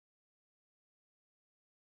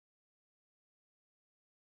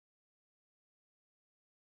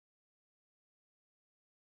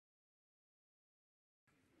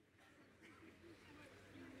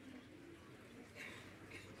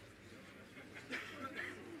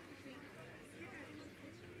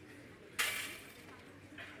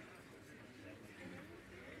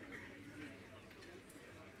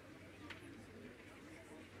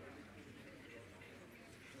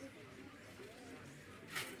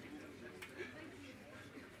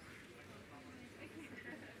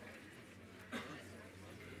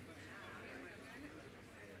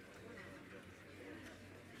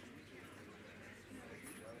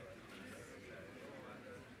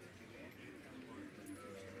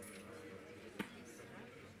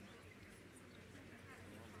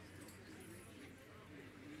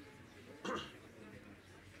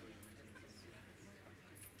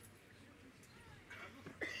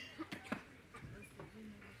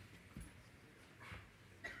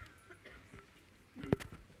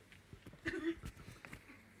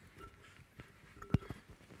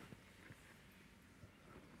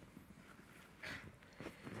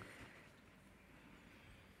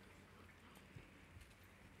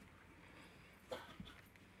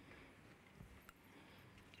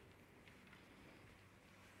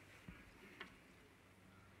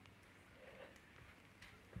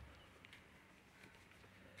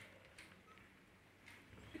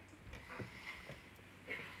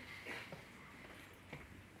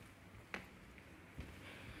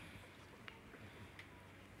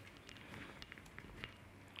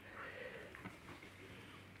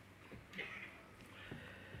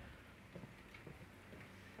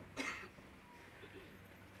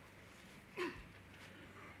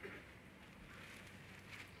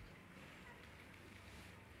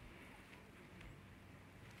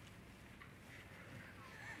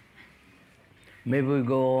Maybe we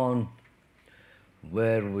go on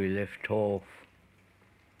where we left off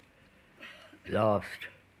last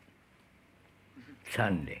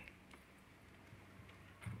Sunday.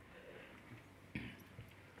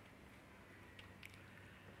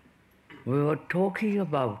 We were talking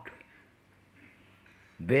about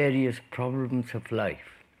various problems of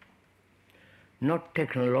life, not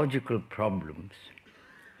technological problems,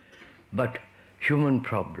 but human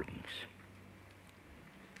problems.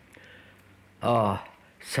 Our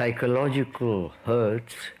psychological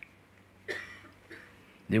hurts,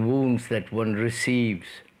 the wounds that one receives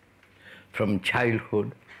from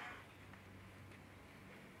childhood,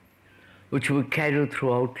 which we carry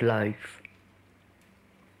throughout life.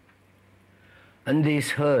 And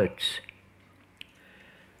these hurts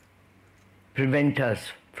prevent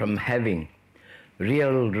us from having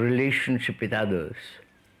real relationship with others.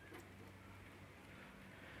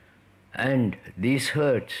 And these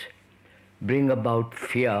hurts bring about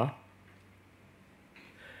fear.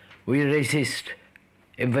 We resist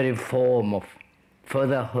every form of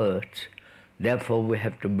further hurts. Therefore, we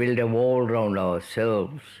have to build a wall around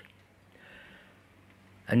ourselves,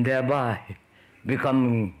 and thereby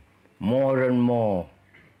becoming more and more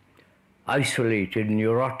isolated,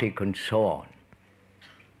 neurotic, and so on.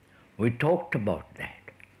 We talked about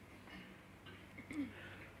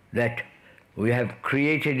that we have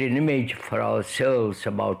created an image for ourselves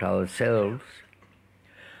about ourselves,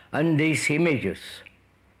 and these images,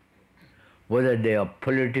 whether they are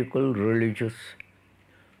political, religious,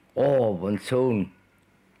 or one's own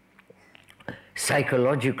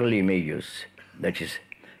psychological images, that is,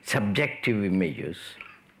 subjective images,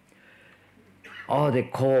 are the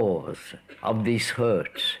cause of these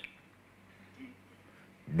hurts.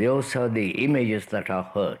 Those are the images that are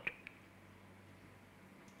hurt.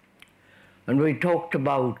 And we talked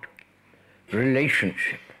about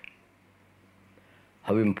relationship,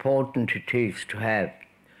 how important it is to have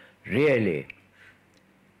really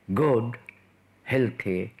good,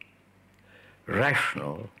 healthy,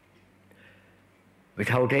 rational,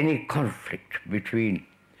 without any conflict between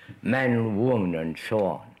man and woman and so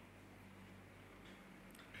on.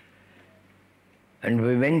 And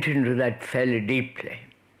we went into that fairly deeply.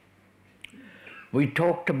 We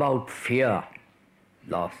talked about fear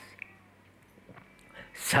last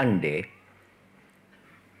Sunday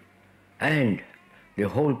and the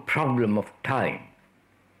whole problem of time.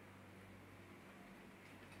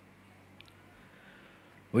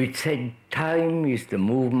 We said time is the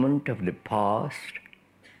movement of the past,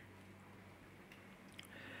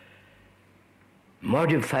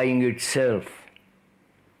 modifying itself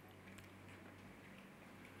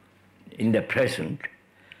in the present,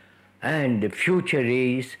 and the future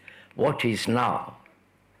is what is now.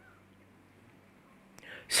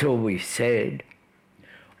 So we said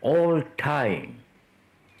all time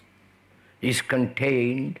is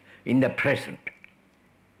contained in the present.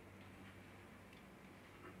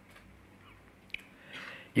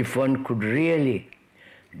 If one could really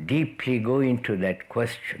deeply go into that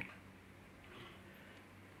question,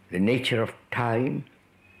 the nature of time,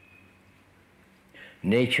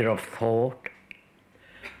 nature of thought,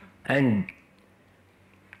 and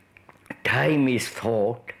time is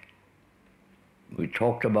thought. We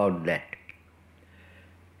talked about that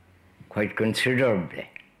quite considerably.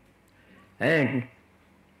 And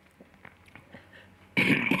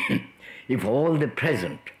if all the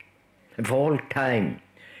present, if all time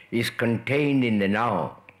is contained in the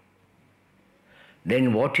now,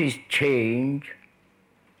 then what is change?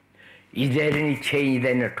 Is there any change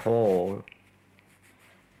then at all?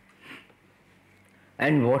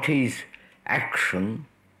 And what is action?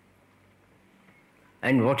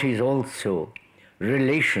 And what is also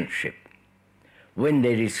relationship when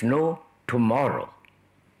there is no tomorrow?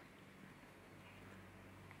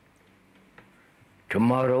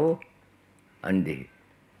 Tomorrow and the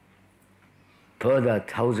further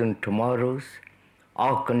 1,000 tomorrows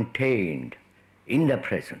are contained in the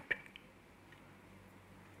present.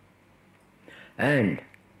 And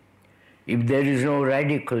if there is no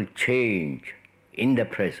radical change in the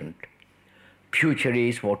present, future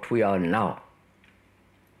is what we are now.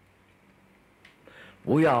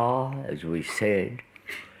 We are, as we said,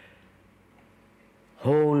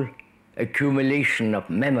 whole accumulation of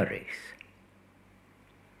memories.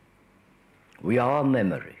 We are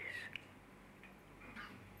memories,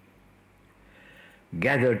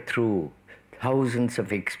 gathered through thousands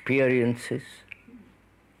of experiences,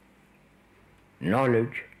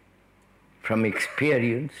 knowledge from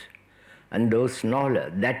experience, and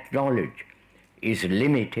that knowledge is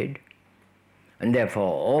limited, and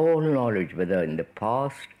therefore all knowledge, whether in the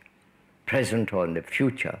past, present, or in the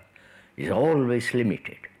future, is always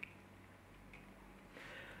limited.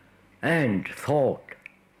 And thought,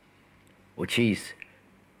 which is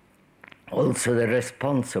also the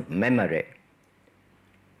response of memory,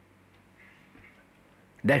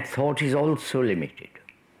 that thought is also limited.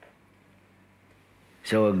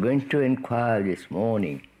 So we're going to inquire this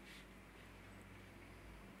morning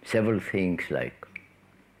several things like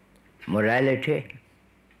morality,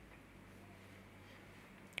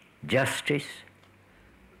 justice,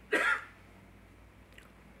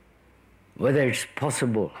 whether it's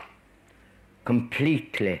possible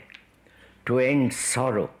completely to end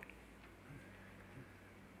sorrow,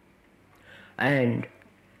 and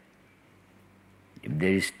if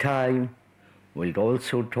there is time, we'll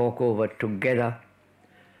also talk over together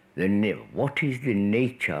what is the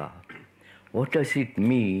nature, what does it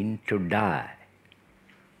mean to die?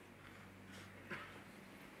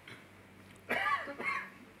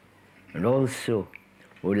 And also,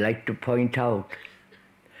 we'd like to point out,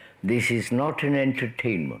 this is not an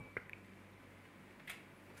entertainment,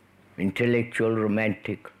 intellectual,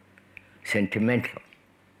 romantic, sentimental.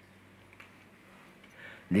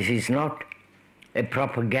 This is not a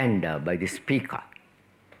propaganda by the speaker.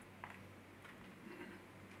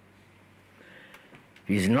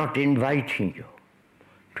 He is not inviting you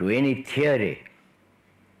to any theory,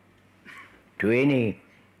 to any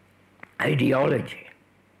ideology,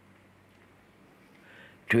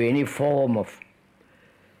 to any form of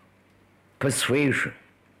persuasion.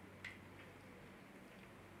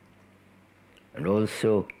 And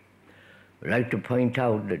also, I'd like to point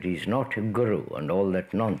out that he is not a guru and all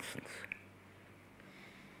that nonsense.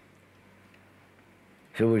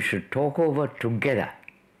 So we should talk over together,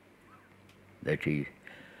 that is,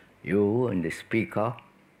 you and the speaker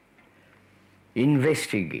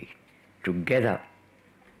investigate together.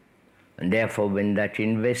 And therefore, when that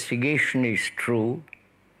investigation is true,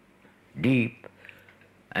 deep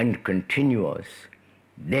and continuous,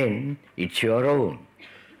 then it's your own.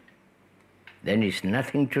 Then it's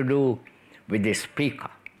nothing to do with the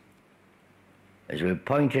speaker. As we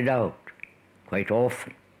pointed out quite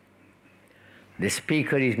often, the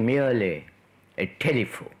speaker is merely a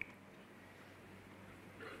telephone.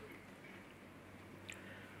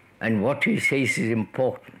 And what he says is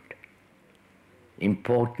important.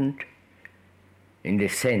 Important in the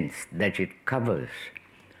sense that it covers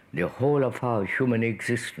the whole of our human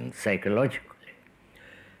existence, psychologically,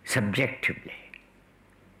 subjectively,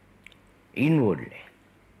 inwardly.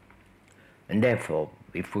 And therefore,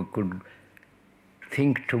 if we could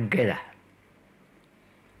think together,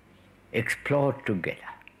 explore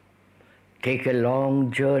together, take a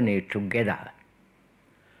long journey together,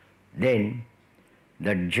 then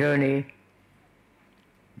that journey,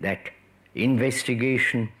 that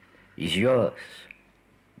investigation is yours.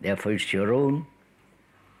 Therefore, it's your own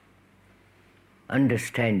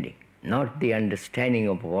understanding, not the understanding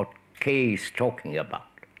of what Kay is talking about.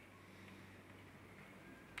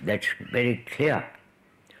 That's very clear.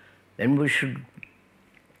 Then we should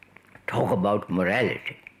talk about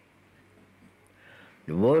morality.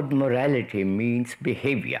 The word morality means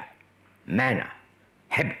behavior, manner,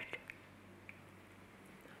 habit.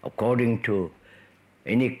 According to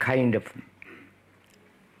any kind of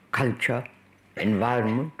culture,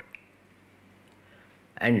 environment.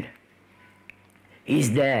 And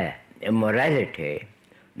is there a morality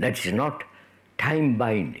that is not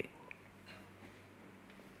time-binding?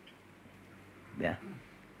 Yeah?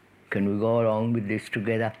 Can we go along with this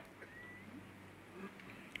together?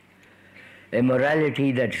 A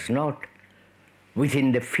morality that is not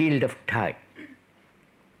within the field of time.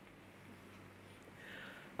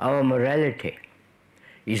 Our morality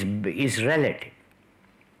is relative.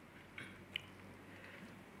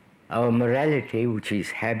 Our morality, which is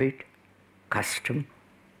habit, custom,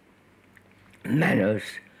 manners,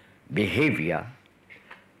 behavior,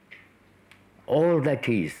 all that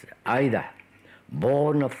is either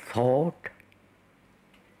born of thought,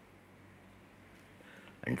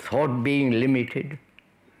 and thought being limited,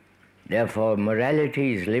 therefore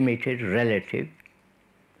morality is limited, relative,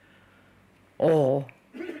 or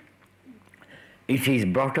it is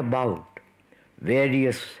brought about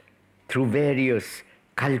through various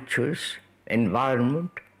cultures,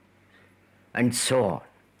 environment, and so on.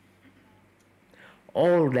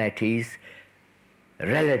 All that is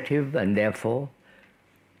relative and therefore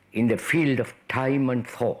in the field of time and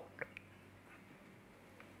thought.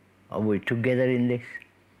 Are we together in this?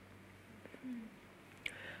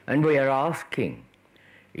 And we are asking,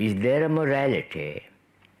 is there a morality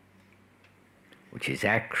which is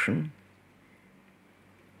action,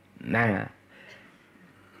 manner,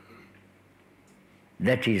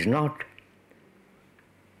 that is not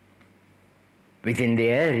within the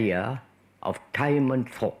area of time and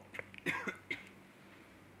thought.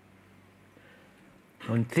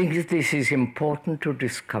 One thinks this is important to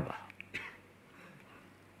discover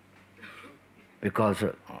because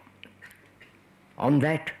on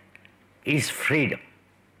that is freedom.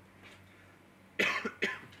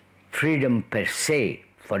 Freedom per se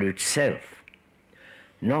for itself,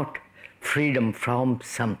 not freedom from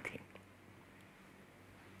something.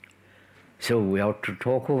 So we ought to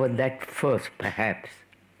talk over that first, perhaps.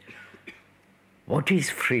 What is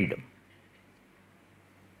freedom?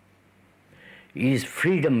 Is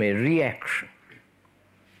freedom a reaction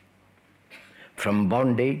from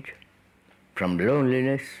bondage, from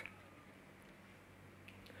loneliness,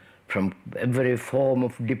 from every form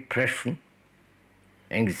of depression,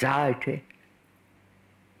 anxiety,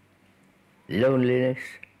 loneliness,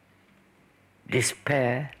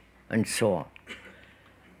 despair, and so on?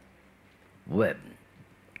 Well,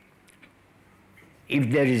 if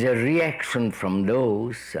there is a reaction from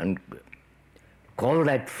those and call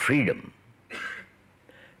that freedom,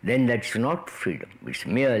 then that's not freedom. It's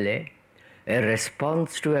merely a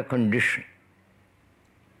response to a condition.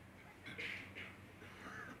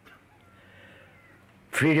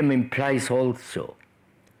 Freedom implies also,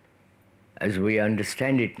 as we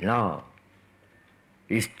understand it now,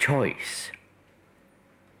 is choice.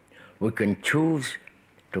 We can choose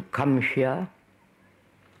to come here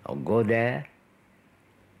or go there,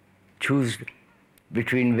 choose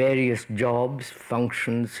between various jobs,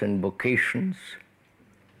 functions, and vocations,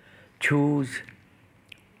 choose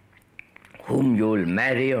whom you will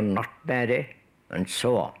marry or not marry, and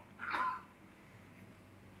so on.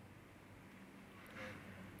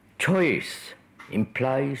 Choice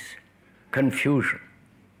implies confusion.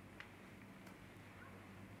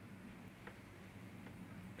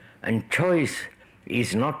 And choice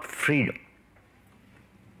is not freedom.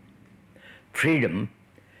 Freedom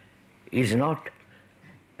is not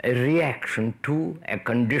a reaction to a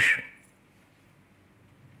condition.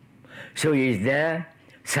 So is there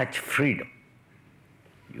such freedom?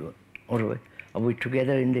 Are we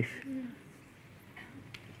together in this?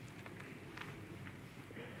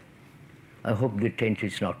 I hope the tent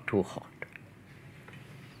is not too hot.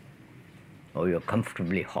 Or you're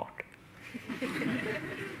comfortably hot.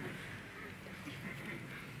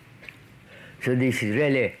 So this is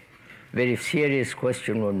really a very serious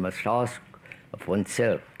question one must ask of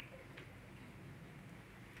oneself.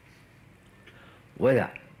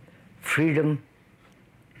 Whether freedom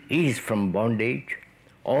is from bondage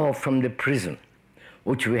or from the prison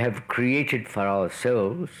which we have created for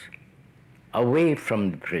ourselves away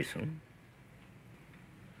from the prison,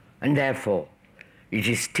 and therefore it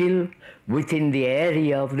is still within the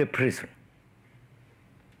area of the prison.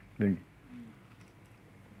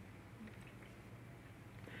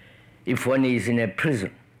 If one is in a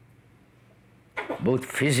prison, both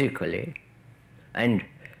physically and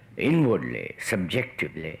inwardly,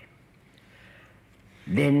 subjectively,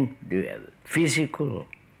 then the physical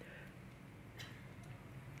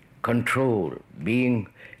control, being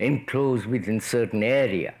enclosed within certain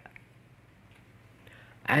area,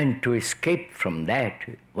 and to escape from that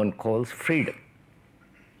one calls freedom.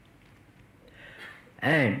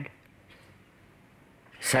 And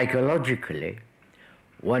psychologically,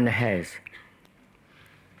 one has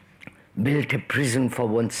built a prison for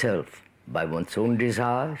oneself by one's own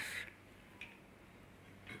desires,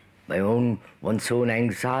 by one's own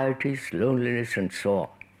anxieties, loneliness, and so on.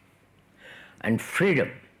 And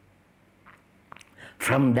freedom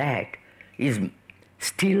from that is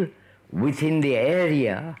still within the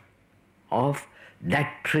area of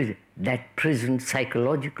that prison,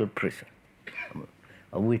 psychological prison.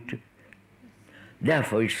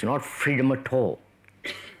 Therefore, it's not freedom at all.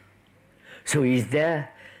 So is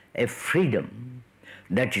there a freedom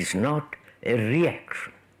that is not a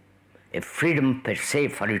reaction, a freedom per se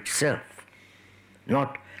for itself,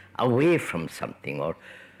 not away from something or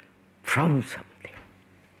from something?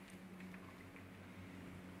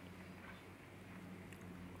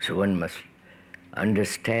 So one must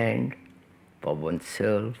understand for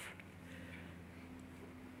oneself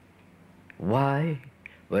why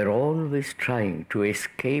we're always trying to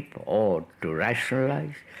escape or to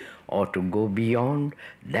rationalize or to go beyond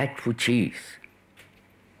that which is.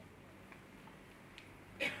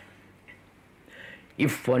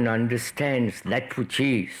 If one understands that which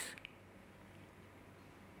is,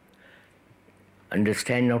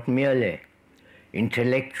 understand not merely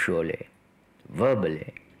intellectually,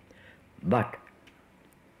 verbally, but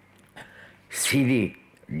see the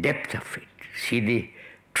depth of it, see the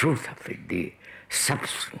truth of it, the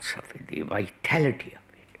substance of it, the vitality of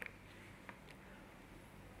it,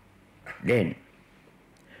 then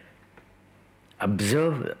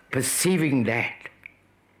perceiving that,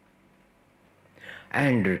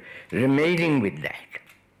 and remaining with that,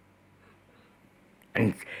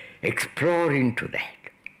 and explore into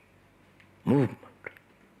that movement,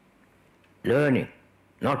 learning,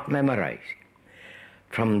 not memorizing.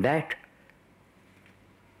 From that,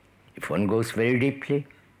 if one goes very deeply,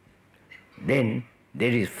 then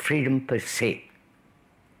there is freedom per se.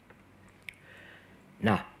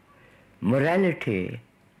 Now, morality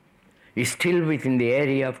is still within the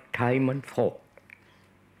area of time and thought.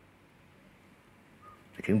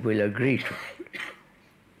 I think we'll agree to that.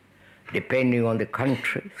 Depending on the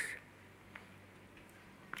countries,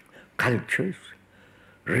 cultures,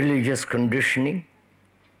 religious conditioning,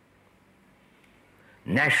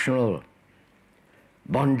 national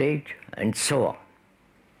bondage, and so on.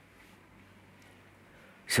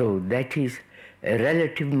 So that is a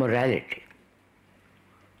relative morality.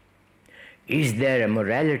 Is there a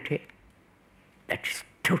morality that is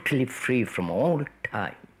totally free from all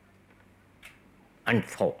time and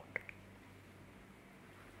thought?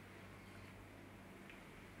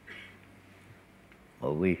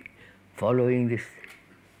 Are we following this?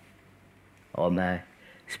 Or my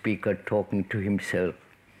speaker talking to himself?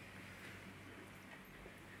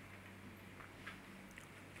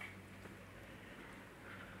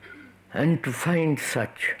 And to find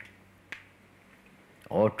such,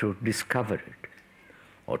 or to discover it,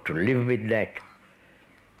 or to live with that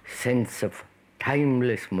sense of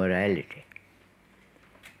timeless morality.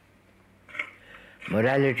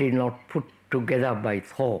 Morality not put together by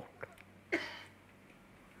thought,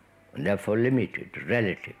 and therefore limited,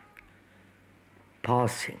 relative,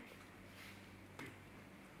 passing.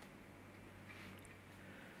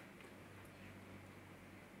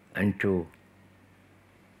 And to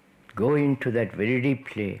go into that very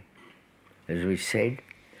deeply, as we said,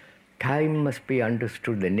 time must be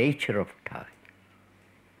understood, the nature of time.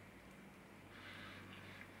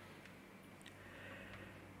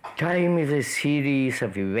 Time is a series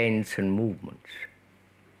of events and movements.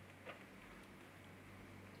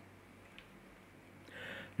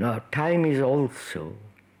 Now, time is also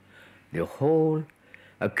the whole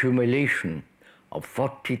accumulation of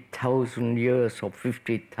 40,000 years or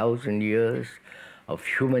 50,000 years of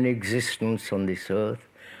human existence on this earth,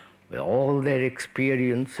 with all their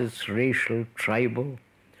experiences, racial, tribal,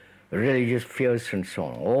 religious fears and so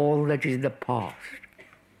on. All that is the past,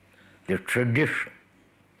 the tradition.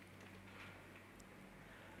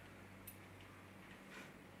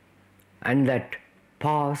 And that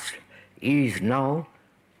past is now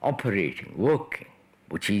operating, working,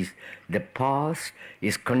 which is the past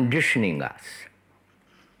is conditioning us.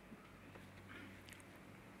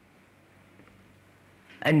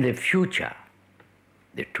 And the future,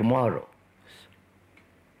 the tomorrows,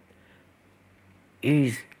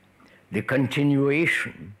 is the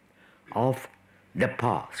continuation of the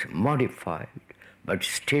past, modified, but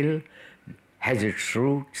still has its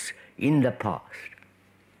roots in the past.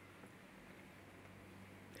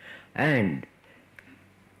 And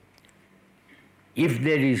if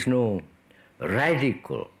there is no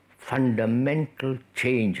radical, fundamental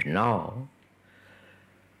change now,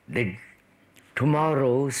 the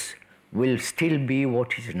tomorrows will still be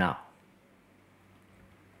what is now.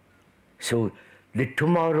 So the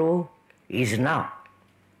tomorrow is now.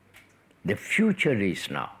 The future is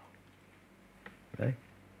now. Right?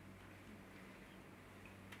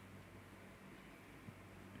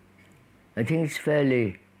 I think it's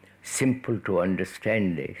fairly simple to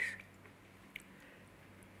understand this.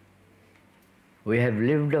 We have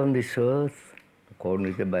lived on this earth,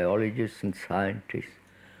 according to the biologists and scientists,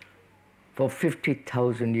 for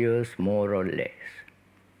 50,000 years, more or less.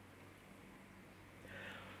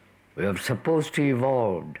 We are supposed to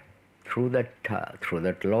evolve through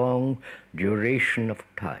that long duration of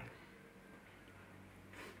time,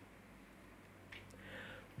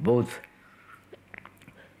 both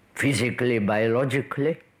physically,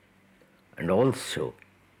 biologically, and also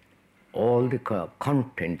all the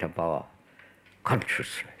content of our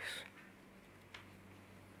consciousness.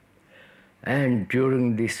 And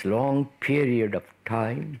during this long period of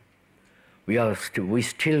time, we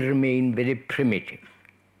still remain very primitive,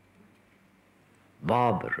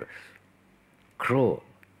 barbarous, cruel,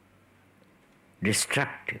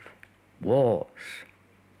 destructive, wars.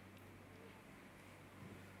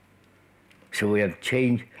 So we have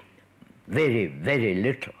changed very, very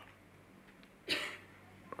little,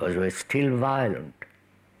 because we're still violent,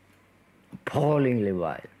 appallingly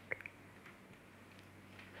violent.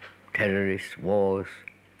 Terrorists, wars,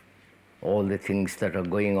 all the things that are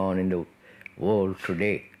going on in the world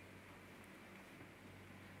today.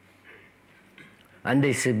 And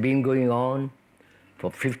this has been going on for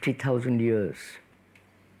 50,000 years,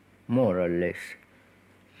 more or less.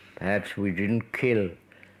 Perhaps we didn't kill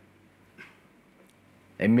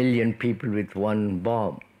 1 million people with one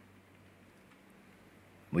bomb.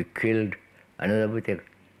 We killed another with a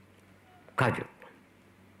cudgel,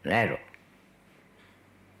 an arrow.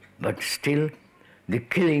 But still, the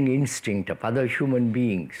killing instinct of other human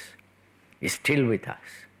beings is still with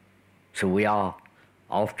us. So we are,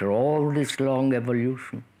 after all this long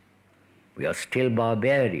evolution, we are still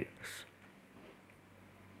barbarians.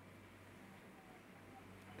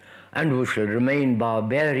 And we shall remain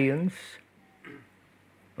barbarians.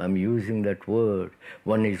 I'm using that word.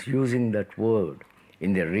 One is using that word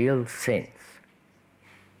in the real sense,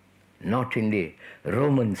 not in the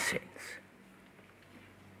Roman sense.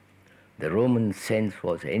 The Roman sense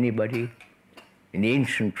was anybody in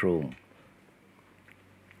ancient Rome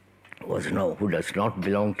who does not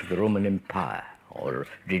belong to the Roman Empire or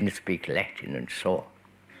didn't speak Latin and so on.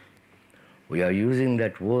 We are using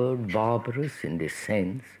that word barbarous in the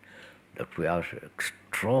sense that we are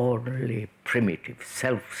extraordinarily primitive,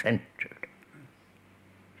 self-centered,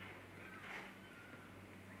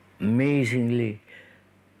 amazingly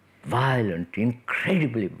violent,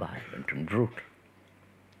 incredibly violent and brutal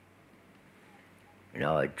in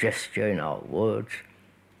our gesture, in our words,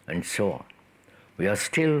 and so on. We are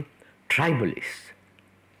still tribalists,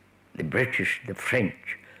 the British, the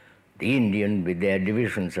French, the Indian with their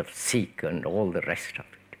divisions of Sikh and all the rest of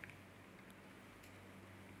it.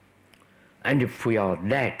 And if we are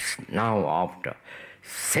that now after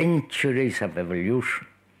centuries of evolution,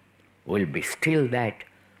 we'll be still that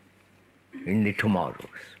in the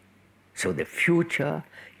tomorrows. So the future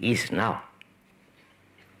is now.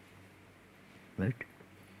 Right?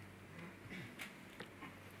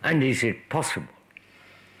 And is it possible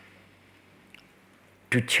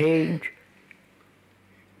to change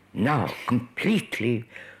now completely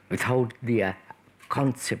without the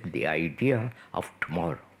concept, the idea of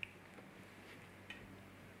tomorrow?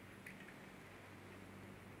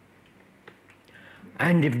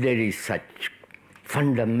 And if there is such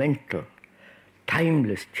fundamental,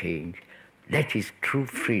 timeless change, that is true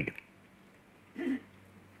freedom.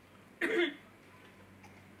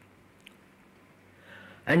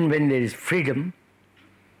 And when there is freedom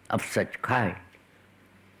of such kind,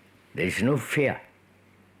 there is no fear.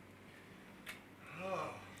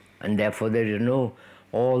 And therefore there is no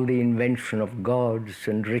all the invention of gods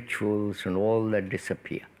and rituals and all that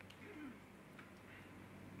disappear.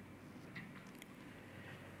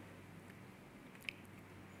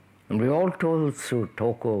 And we ought to also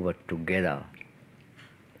talk over together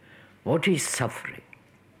what is suffering.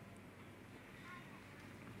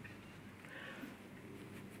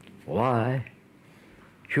 Why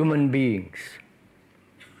human beings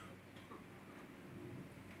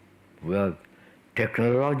were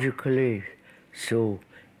technologically so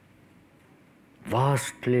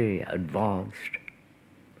vastly advanced,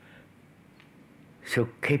 so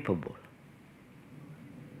capable,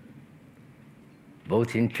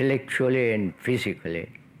 both intellectually and physically,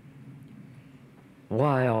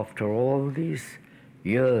 why after all these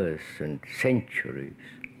years and centuries,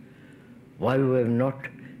 why we have not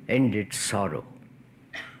ended sorrow?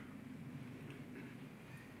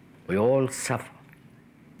 We all suffer,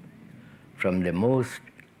 from the most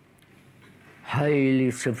highly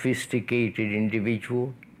sophisticated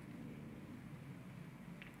individual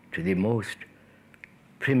to the most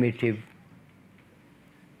primitive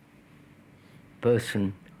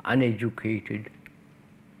person, uneducated,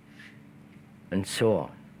 and so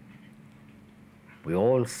on. We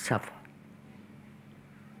all suffer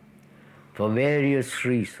for various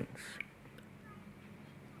reasons.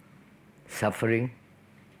 Suffering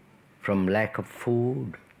from lack of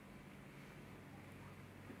food,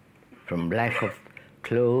 from lack of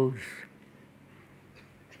clothes,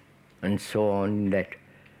 and so on, in that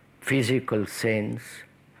physical sense.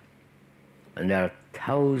 And there are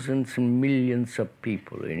thousands and millions of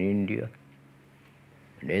people in India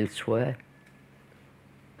and elsewhere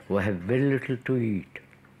who have very little to eat.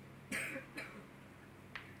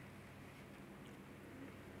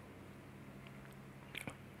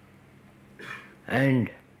 And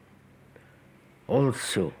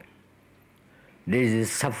also, there is a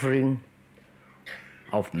suffering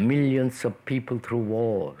of millions of people through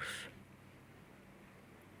wars.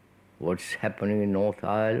 What's happening in North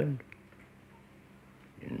Ireland,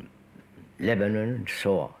 in Lebanon, and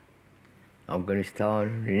so on, Afghanistan,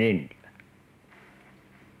 and in India.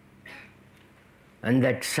 And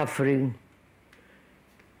that suffering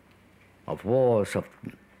of wars of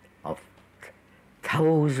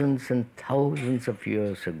thousands and thousands of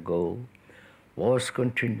years ago was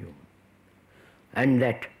continued. and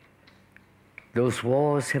that those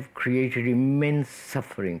wars have created immense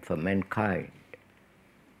suffering for mankind.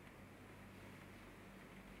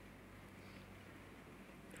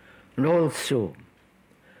 And also,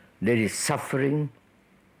 there is suffering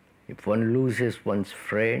if one loses one's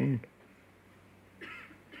friend,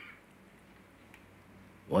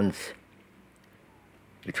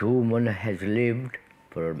 with whom one has lived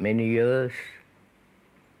for many years.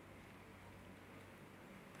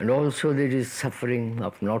 And also there is suffering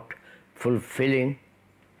of not fulfilling,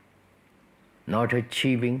 not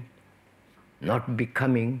achieving, not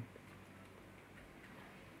becoming,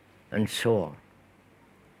 and so on.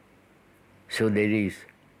 So there is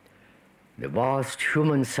the vast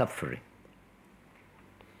human suffering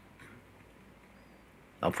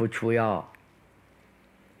of which we are.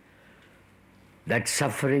 That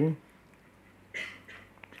suffering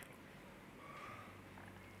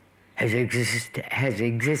has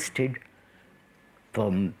existed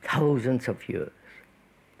for thousands of years.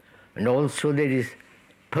 And also there is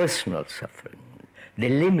personal suffering, the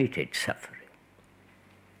limited suffering.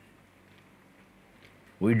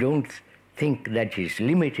 We don't think that is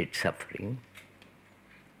limited suffering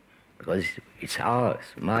because it's ours,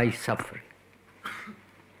 my suffering.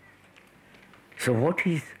 So what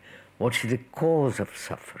is the cause of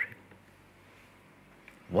suffering?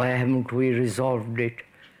 Why haven't we resolved it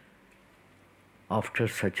after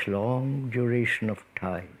such long duration of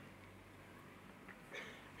time?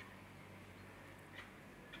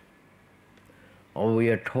 Are we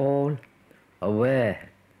at all aware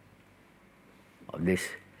of this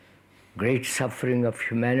great suffering of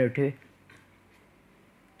humanity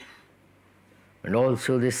and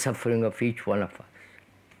also the suffering of each one of us?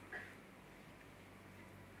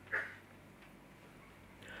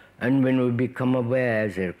 And when we become aware,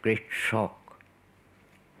 as a great shock,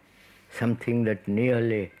 something that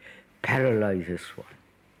nearly paralyzes one,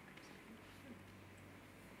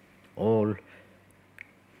 all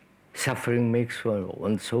suffering makes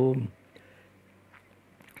one's own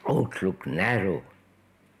outlook narrow,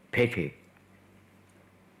 petty,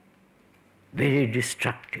 very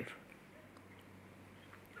destructive.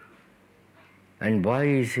 And why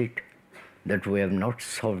is it that we have not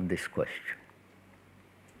solved this question?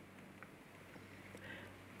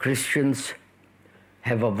 Christians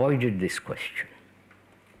have avoided this question.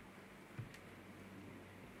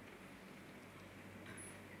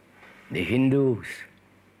 The Hindus,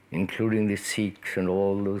 including the Sikhs and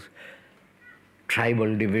all those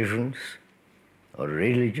tribal divisions or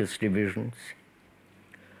religious divisions,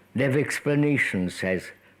 they have explanations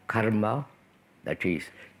as karma, that is,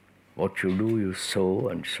 what you do, you sow,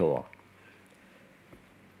 and so on.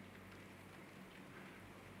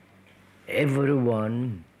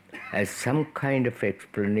 Everyone has some kind of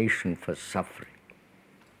explanation for suffering.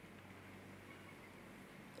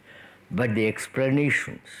 But the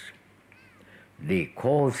explanations, the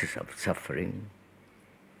causes of suffering,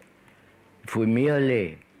 if we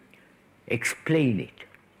merely explain it,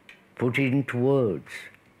 put it into words,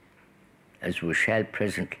 as we shall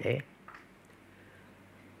presently,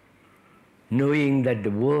 knowing that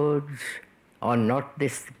the words are not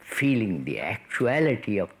this feeling, the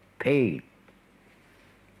actuality of pain.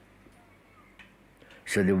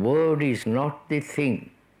 So the word is not the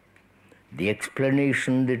thing, the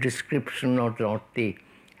explanation, the description are not the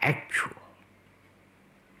actual.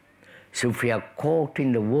 So if we are caught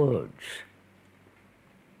in the words,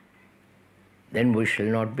 then we shall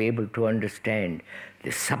not be able to understand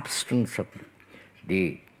the substance of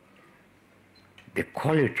the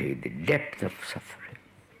quality, the depth of suffering.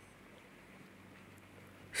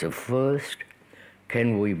 So first,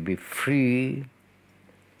 can we be free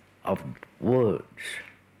of words?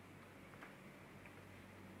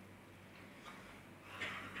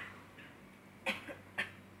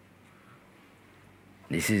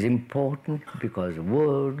 This is important because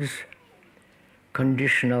words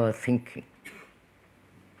condition our thinking.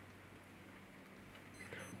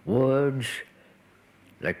 Words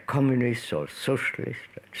like communist or socialist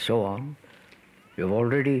and so on,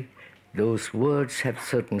 those words have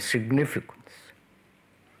certain significance.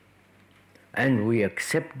 And we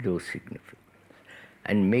accept those significance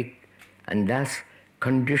and thus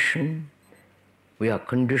we are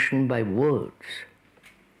conditioned by words.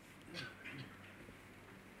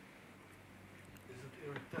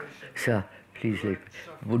 Sir, please,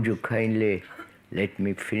 would you kindly let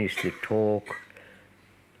me finish the talk?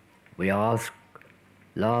 We asked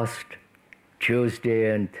last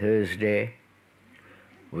Tuesday and Thursday,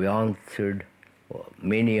 we answered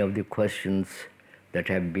many of the questions that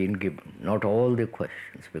have been given. Not all the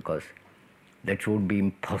questions, because that would be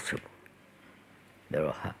impossible. There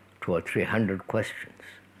are 200 or 300 questions.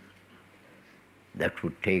 That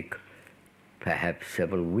would take perhaps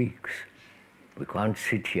several weeks. We can't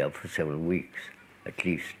sit here for several weeks, at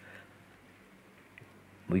least.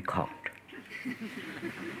 We can't. But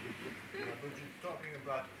you're talking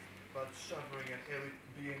about suffering and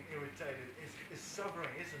being irritated. It's suffering,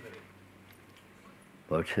 isn't it?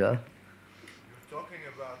 What, sir? You're talking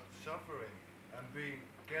about suffering and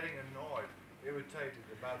getting annoyed, irritated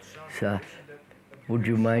about suffering. Sir, would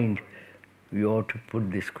you mind? We ought to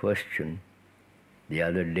put this question the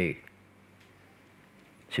other day.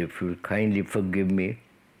 So if you'll kindly forgive me,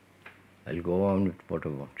 I'll go on with what I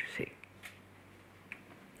want to say.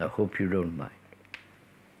 I hope you don't mind.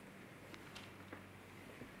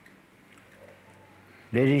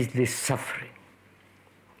 There is this suffering.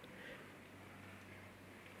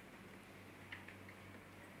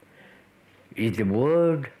 Is the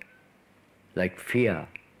word like fear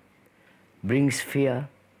brings fear?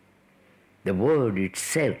 The word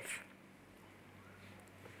itself?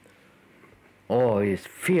 Or is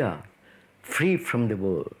fear free from the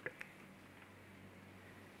word?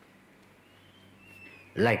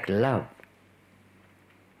 Like love.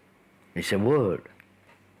 It's a word.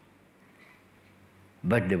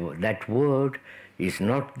 But that word is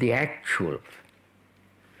not the actual.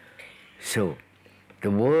 So, the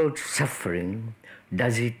word suffering,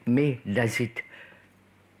 does it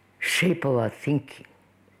shape our thinking?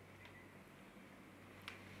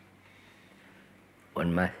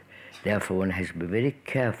 Therefore, one has to be very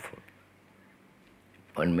careful.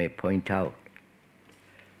 One may point out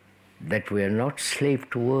that we are not slave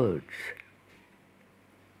to words,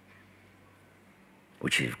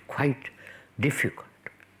 which is quite difficult.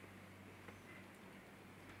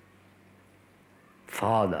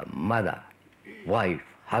 Father, mother, wife,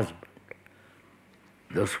 husband,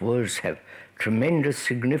 those words have tremendous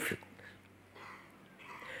significance.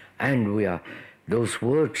 And those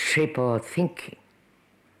words shape our thinking.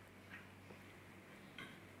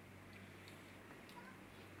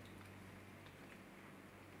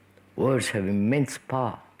 Words have immense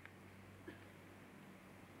power,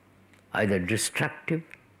 either destructive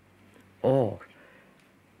or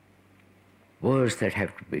words that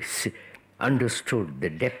have to be understood, the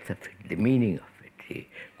depth of it, the meaning of it, the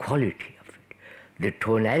quality of it, the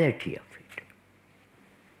tonality of it.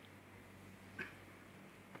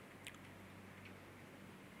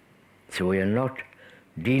 So we are not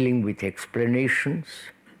dealing with explanations,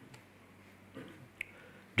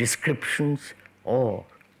 descriptions, or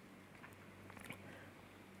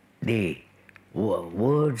the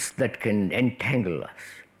words that can entangle us.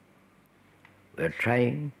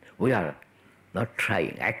 We are not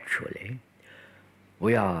trying actually,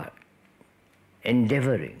 we are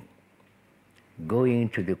endeavoring, going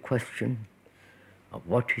into the question of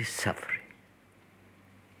what is suffering.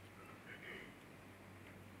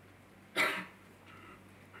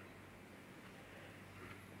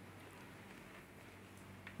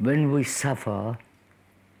 When we suffer,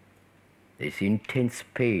 there's intense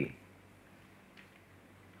pain.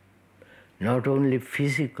 Not only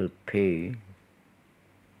physical pain,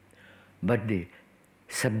 but the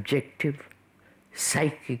subjective,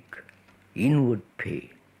 psychic, inward pain.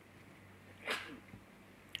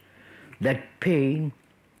 That pain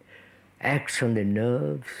acts on the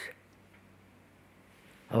nerves.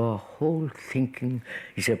 Our whole thinking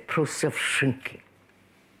is a process of shrinking.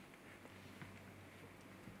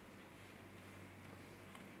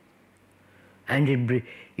 And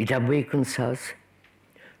it awakens us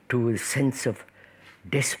to a sense of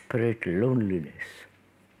desperate loneliness.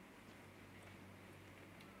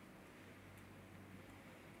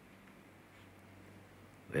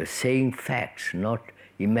 We're saying facts, not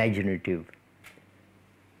imaginative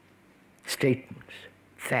statements,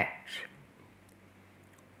 facts.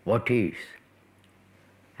 What is?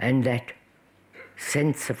 And that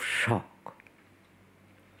sense of shock,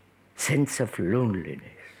 sense of loneliness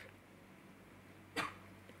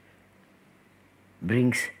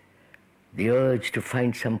brings the urge to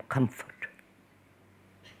find some comfort.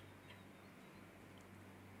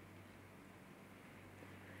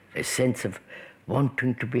 A sense of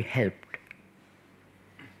wanting to be helped.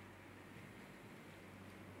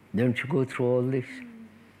 Don't you go through all this?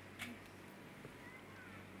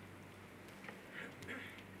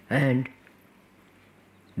 And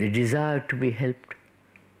the desire to be helped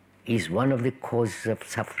is one of the causes of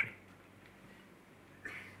suffering.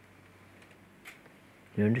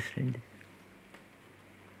 You understand this?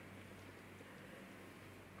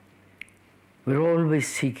 We're always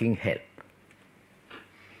seeking help.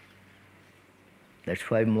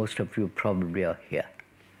 That's why most of you probably are here.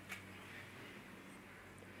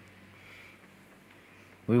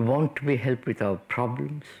 We want to be helped with our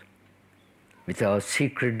problems, with our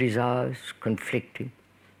secret desires conflicting,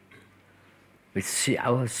 with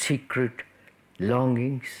our secret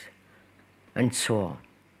longings, and so on,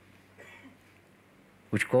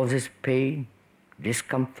 which causes pain,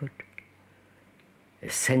 discomfort, a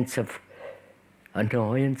sense of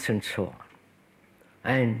annoyance, and so on.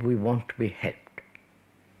 And we want to be helped.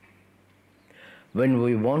 When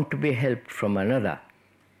we want to be helped from another,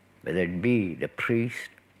 whether it be the priest,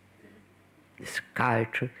 the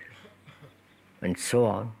psychiatrist, and so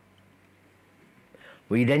on,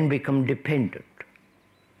 we then become dependent.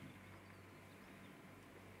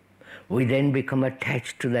 We then become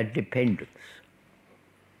attached to that dependence.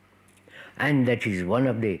 And that is one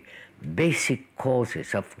of the basic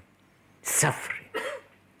causes of suffering.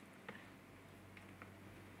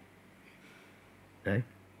 Right?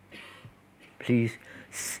 Please,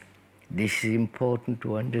 this is important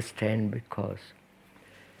to understand, because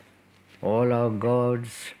all our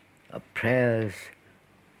gods, our prayers,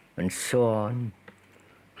 and so on,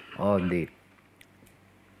 are the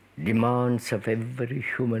demands of every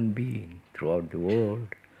human being throughout the world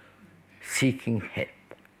seeking help.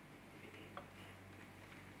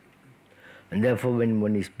 And therefore, when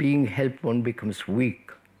one is being helped, one becomes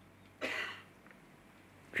weak.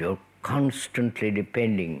 If you're constantly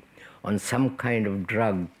depending on some kind of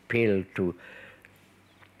drug, pill to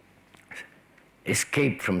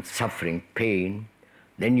escape from suffering, pain,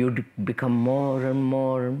 then you become more and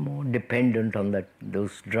more and more dependent on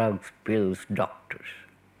those drugs, pills, doctors.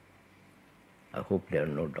 I hope there are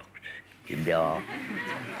no doctors. If there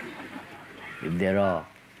are,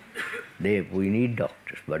 we need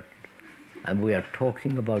doctors, but we are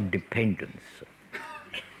talking about dependence.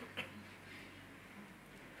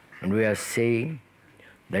 And we are saying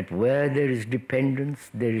that where there is dependence,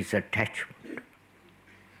 there is attachment.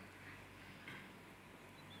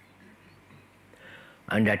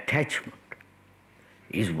 And attachment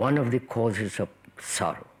is one of the causes of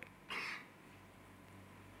sorrow.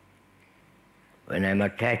 When I'm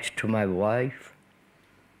attached to my wife,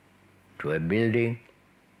 to a building,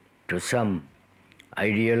 to some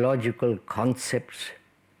ideological concepts,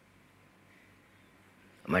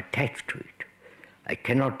 I'm attached to it. I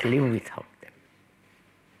cannot live without them.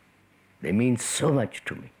 They mean so much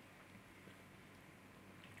to me.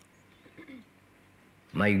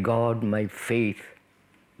 My God, my faith,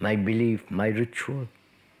 my belief, my ritual,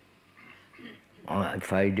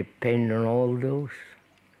 if I depend on all those,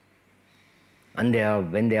 and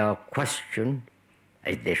when they are questioned,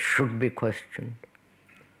 as they should be questioned,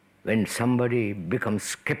 when somebody becomes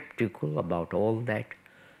skeptical about all that,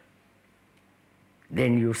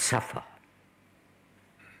 then you suffer.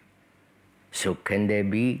 So can there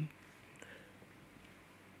be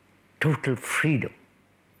total freedom,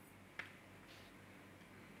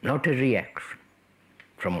 not a reaction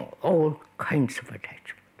from all kinds of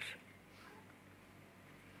attachments?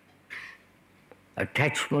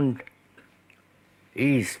 Attachment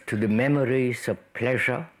is to the memories of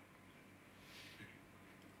pleasure,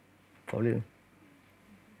 following,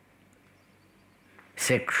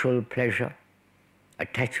 sexual pleasure,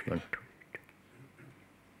 attachment to it,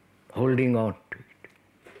 holding on to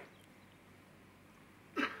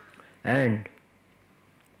it, and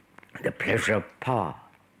the pleasure of power,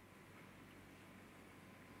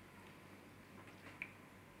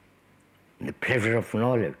 the pleasure of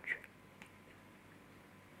knowledge,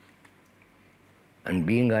 and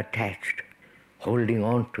being attached, holding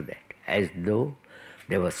on to that, as though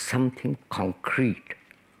there was something concrete.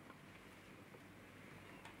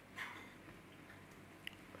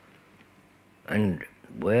 And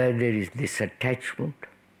where there is this attachment,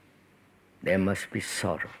 there must be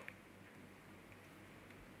sorrow.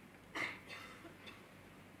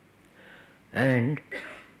 And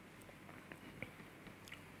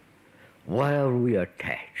why are we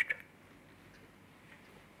attached?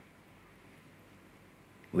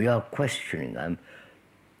 We are questioning.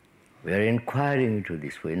 We are inquiring into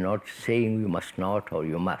this. We are not saying you must not or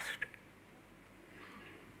you must.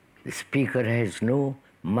 The speaker has no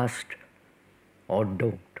must or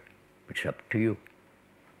don't. It's up to you.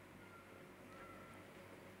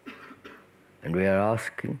 And we are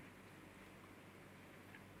asking,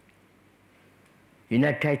 in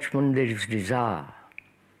attachment there is desire.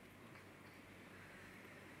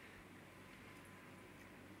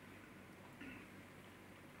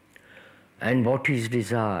 And what is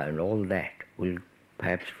desire and all that,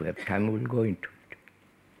 perhaps if we have time, we'll go into it.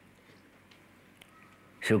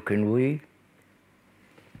 So can we,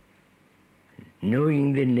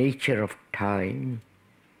 knowing the nature of time,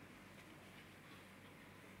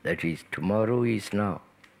 that is, tomorrow is now,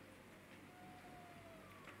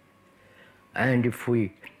 And if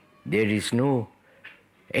there is no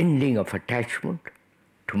ending of attachment,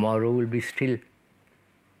 tomorrow will be still,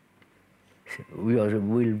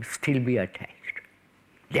 will still be attached.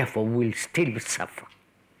 Therefore, we will still suffer.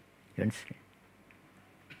 You understand?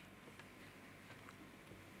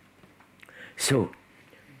 So,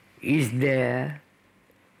 is there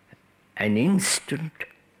an instant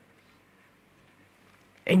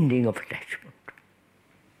ending of attachment?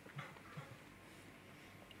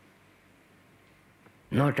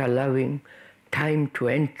 Not allowing time to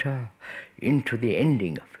enter into the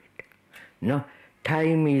ending of it. No,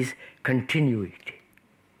 time is continuity.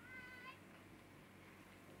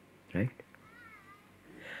 Right?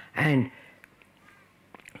 And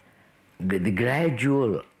the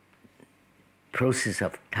gradual process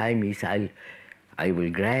of time is I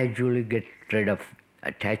will gradually get rid of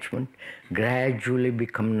attachment, gradually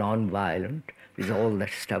become non-violent, because all that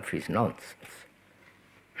stuff is nonsense.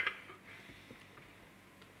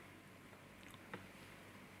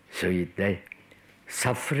 So the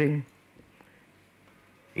suffering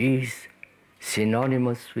is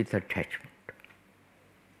synonymous with attachment.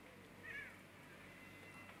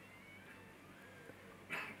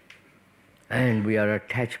 And we are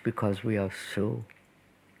attached because we are so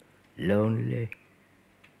lonely.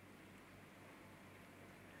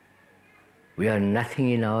 We are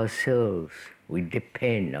nothing in ourselves. We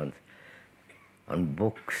depend on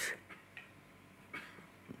books,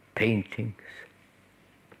 paintings,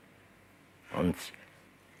 on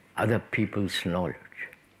other people's knowledge.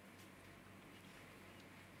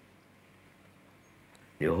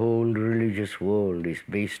 The whole religious world is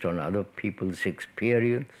based on other people's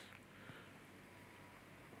experience,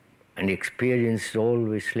 and experience is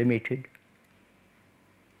always limited,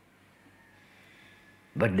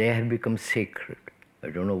 but they have become sacred. I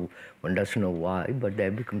don't know, one doesn't know why, but they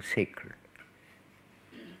have become sacred.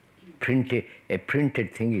 A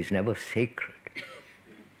printed thing is never sacred.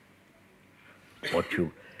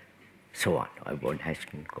 So on. I won't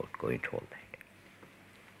go into all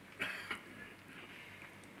that.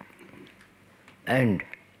 And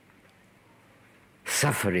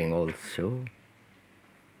suffering also.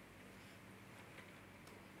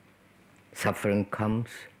 Suffering comes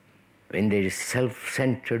when there is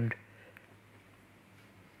self-centered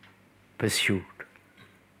pursuit.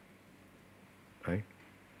 Right?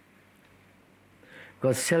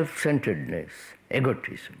 Because self-centeredness,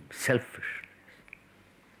 egotism, selfishness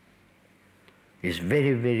is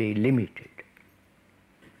very, very limited.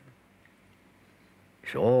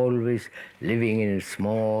 It's always living in a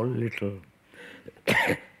small little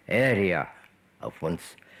area of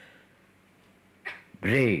one's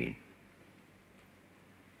brain.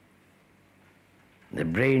 The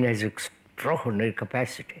brain has extraordinary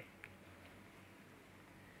capacity.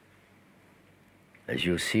 As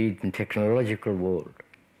you see it in the technological world,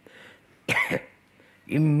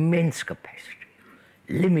 immense capacity,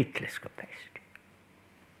 limitless capacity.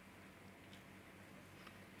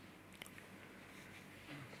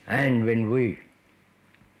 And when we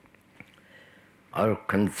are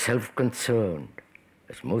self-concerned,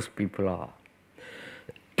 as most people are,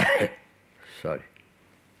 sorry,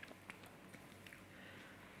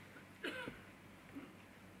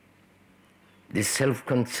 this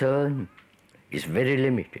self-concern is very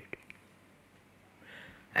limited,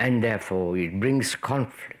 and therefore it brings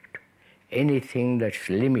conflict. Anything that's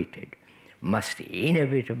limited must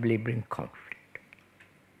inevitably bring conflict.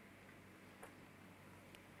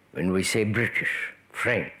 When we say British,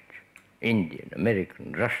 French, Indian,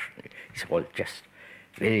 American, Russian, it's all just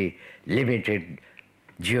very limited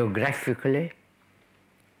geographically.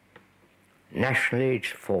 Nationally,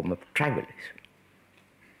 it's a form of tribalism.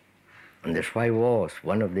 And that's why wars,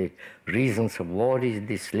 one of the reasons of war is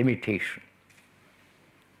this limitation.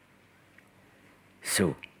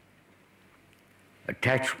 So,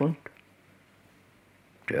 attachment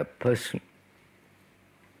to a person,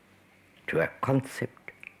 to a concept,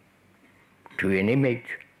 to an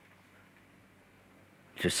image,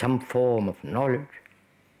 to some form of knowledge,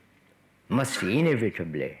 must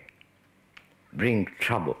inevitably bring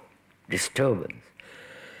trouble, disturbance,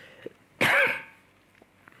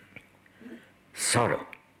 sorrow,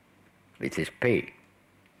 which is pain.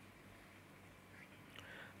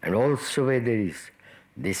 And also where there is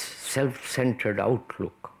this self-centered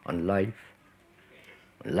outlook on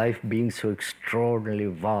life being so extraordinarily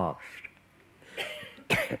vast,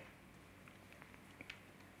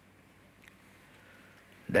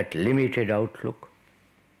 that limited outlook,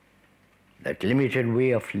 that limited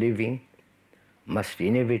way of living must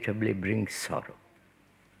inevitably bring sorrow.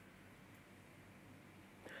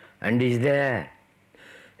 And is there,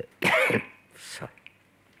 sorry,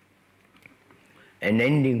 an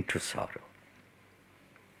ending to sorrow.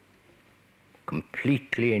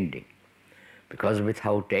 Completely ending. Because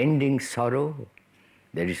without ending sorrow,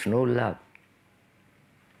 there is no love.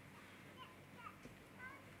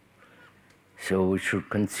 So we should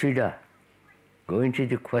consider, go into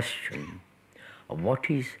the question of what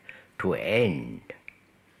is to end.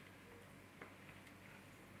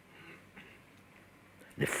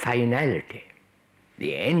 The finality,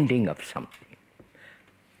 the ending of something,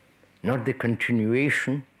 not the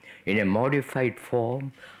continuation in a modified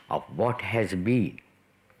form of what has been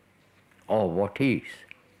or what is.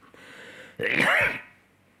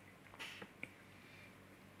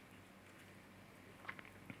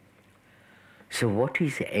 So what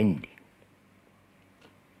is ending?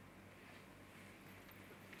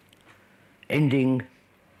 Ending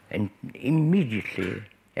and immediately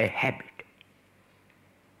a habit,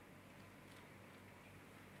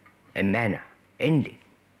 a manner, ending.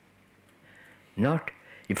 Not,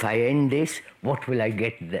 if I end this, what will I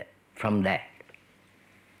get from that?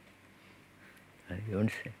 You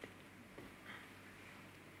understand?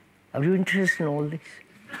 Are you interested in all this?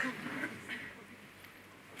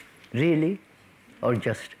 Really? Or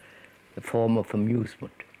just a form of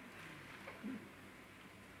amusement?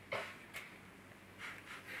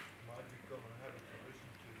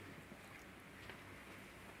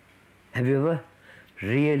 Have you ever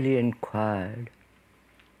really inquired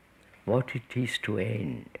what it is to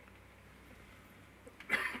end?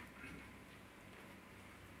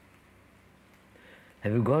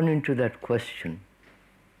 Have you gone into that question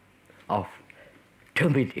of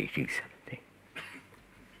terminating something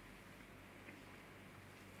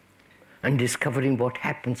and discovering what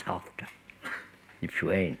happens after if you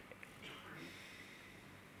end?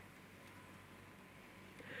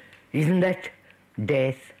 Isn't that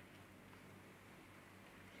death?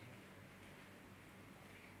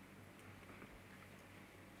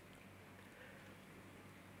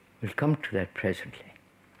 We'll come to that presently.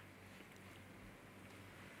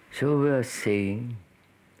 So we are saying,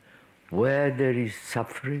 where there is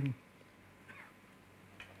suffering,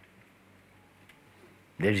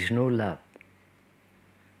 there is no love.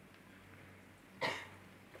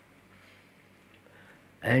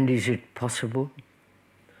 And is it possible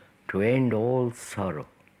to end all sorrow?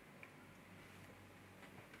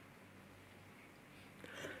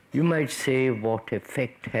 You might say, what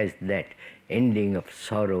effect has that ending of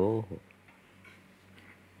sorrow?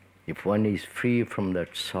 If one is free from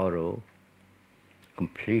that sorrow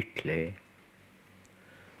completely,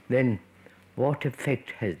 then what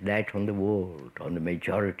effect has that on the world, on the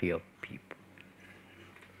majority of people?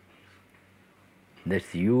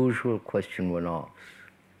 That's the usual question one asks.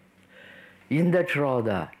 Isn't that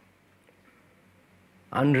rather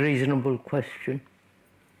unreasonable question?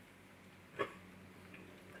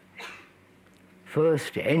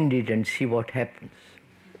 First end it and see what happens.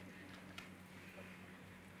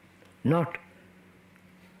 Not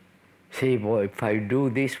say, well, if I do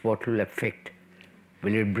this, what will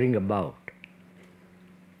it bring about?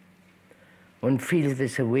 One feels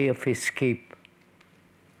there's a way of escape.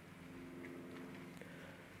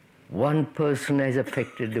 One person has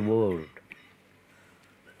affected the world.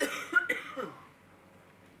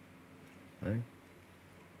 Right?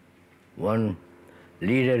 One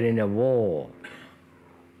leader in a war,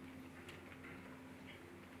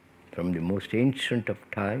 from the most ancient of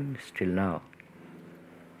times till now,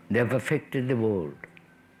 they have affected the world.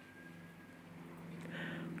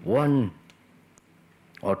 One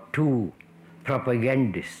or two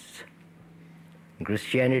propagandists in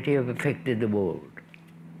Christianity have affected the world.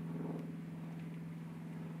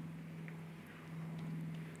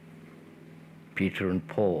 Peter and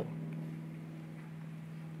Paul.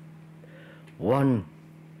 One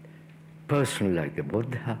person like the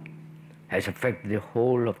Buddha has affected the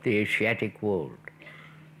whole of the Asiatic world.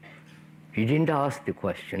 He didn't ask the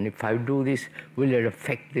question, if I do this, will it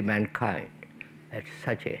affect the mankind? That's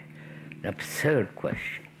such an absurd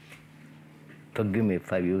question. Forgive me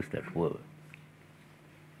if I use that word.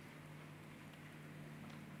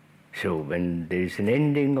 So when there is an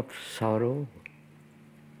ending of sorrow,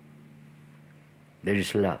 there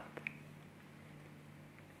is love.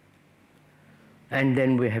 And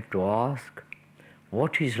then we have to ask,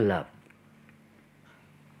 what is love?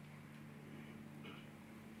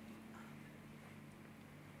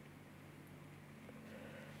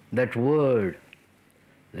 That word,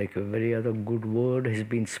 like every other good word, has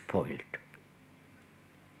been spoiled.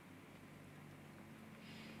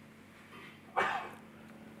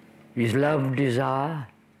 Is love desire?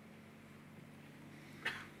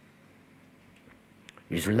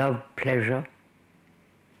 Is love pleasure?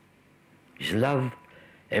 Is love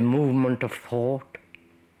a movement of thought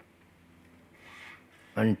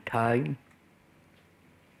and time.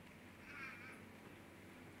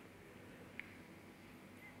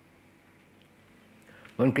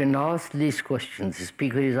 One can ask these questions. The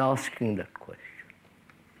speaker is asking that question.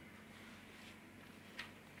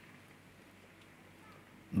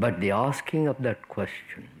 But the asking of that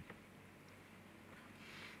question,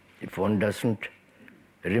 if one doesn't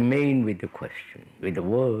remain with the question, with the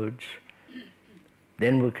words,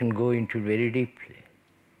 then we can go into it very deeply.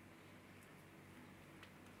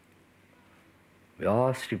 We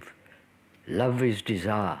asked if love is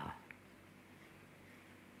desire.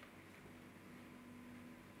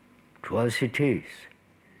 To us it is.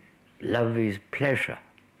 Love is pleasure.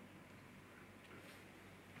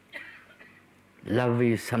 Love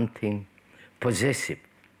is something possessive.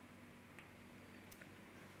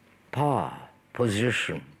 Power,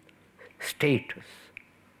 position, status.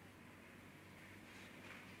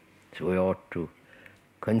 So we ought to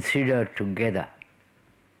consider together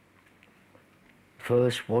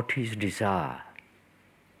first what is desire.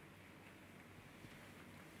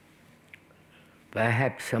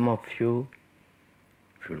 Perhaps some of you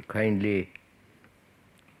should kindly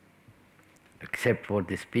accept what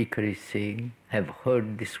the speaker is saying, have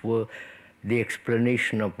heard this word, the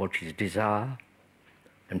explanation of what is desire,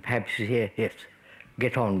 and perhaps you say, yes,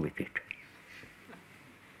 get on with it.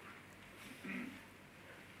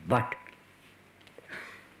 But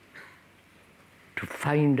to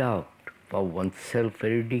find out for oneself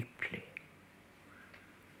very deeply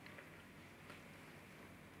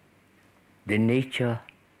the nature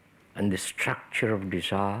and the structure of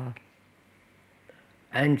desire,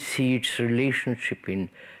 and see its relationship in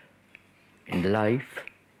life,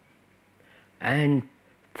 and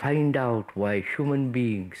find out why human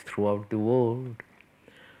beings throughout the world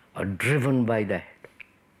are driven by that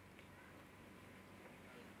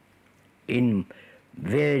in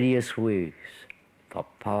various ways, for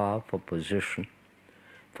power, for position,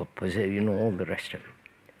 all the rest of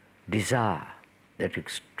it. Desire, that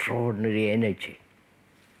extraordinary energy,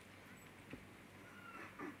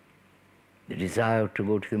 the desire to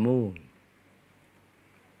go to the moon,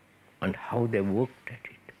 and how they worked at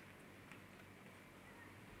it.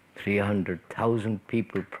 300,000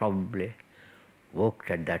 people probably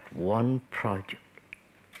worked at that one project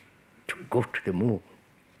to go to the moon,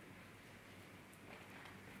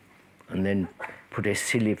 and then put a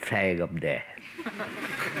silly flag up there.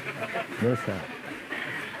 No, sir.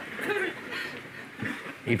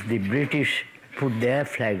 If the British put their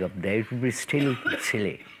flag up there, it would be still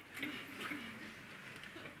silly.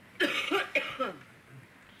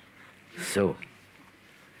 So,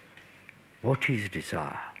 what is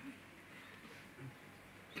desire?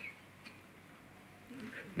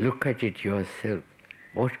 Look at it yourself.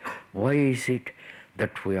 Why is it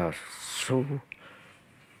that we are so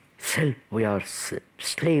we are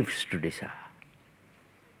slaves to desire?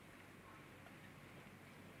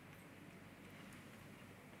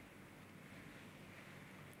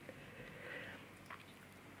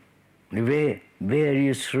 The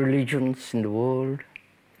various religions in the world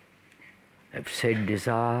have said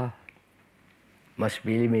desire must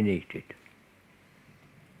be eliminated,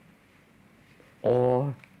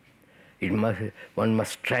 or one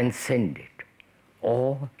must transcend it,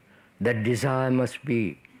 or that desire must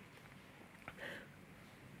be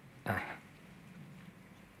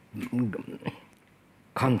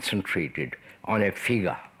concentrated on a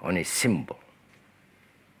figure, on a symbol.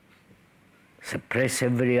 Suppress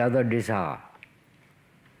every other desire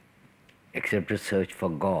except to search for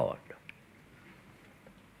God.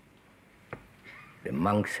 The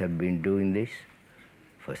monks have been doing this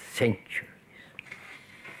for centuries.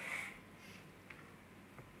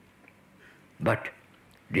 But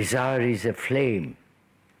desire is a flame.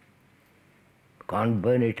 You can't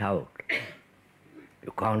burn it out.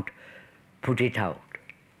 You can't put it out.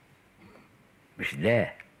 It's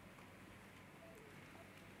there.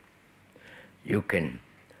 You can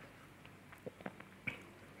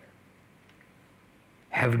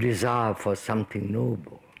have desire for something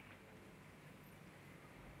noble,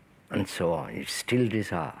 and so on. It's still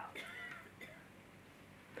desire.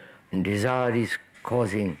 And desire is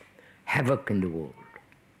causing havoc in the world.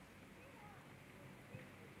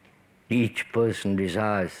 Each person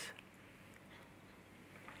desires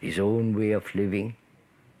his own way of living,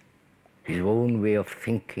 his own way of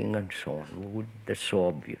thinking, and so on. That's so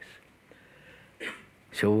obvious.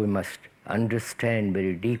 So we must understand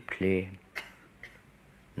very deeply,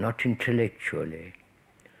 not intellectually,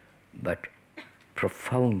 but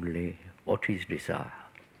profoundly, what is desire.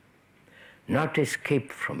 Not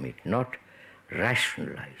escape from it, not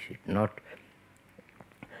rationalize it, not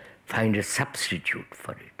find a substitute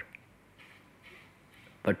for it.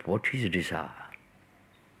 But what is desire?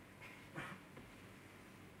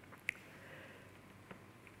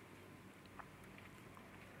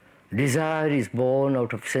 Desire is born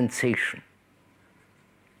out of sensation.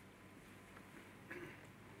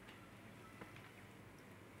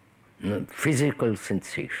 Physical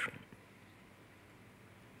sensation.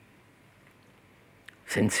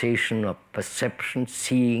 Sensation of perception,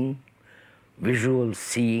 seeing, visual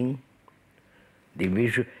seeing,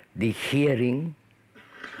 the hearing,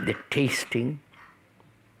 the tasting.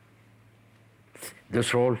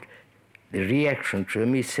 Those are all, the reaction to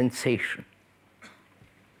them is sensation.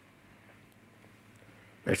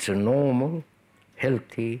 That's a normal,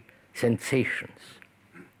 healthy sensations.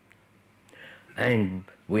 And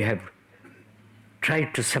we have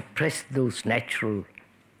tried to suppress those natural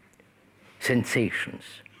sensations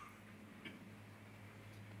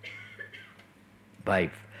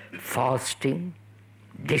by fasting,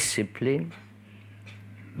 discipline,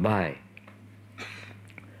 by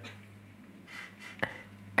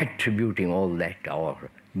attributing all that or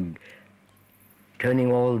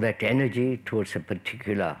turning all that energy towards a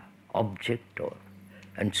particular object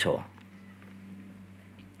and so on.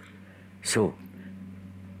 So,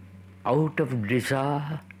 out of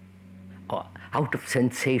desire, or out of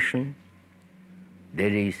sensation,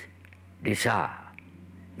 there is desire.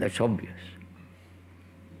 That's obvious.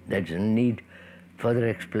 That doesn't need further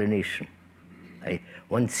explanation.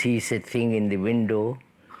 One sees a thing in the window,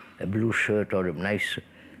 a blue shirt or a nice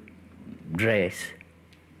dress,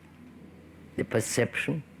 the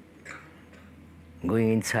perception,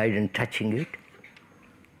 going inside and touching it,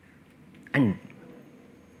 and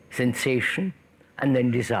sensation, and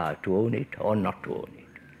then desire to own it or not to own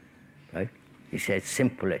it. Right? It's as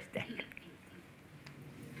simple as that.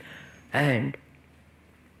 And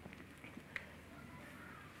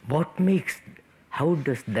how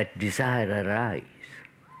does that desire arise?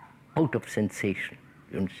 Out of sensation,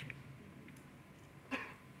 you understand?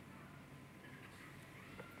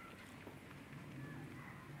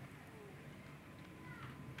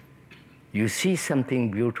 You see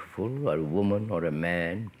something beautiful, or a woman or a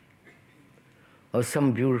man, or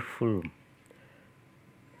some beautiful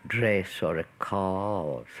dress or a car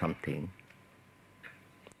or something,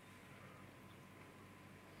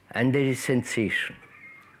 and there is sensation.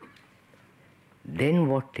 Then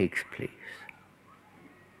what takes place?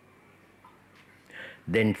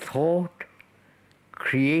 Then thought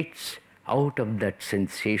creates out of that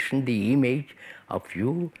sensation the image of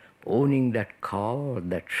you owning that car or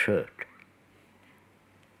that shirt.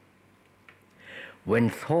 When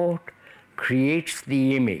thought creates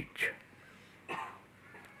the image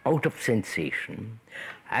out of sensation,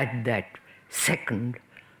 at that second,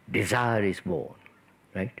 desire is born,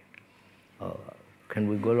 right? Can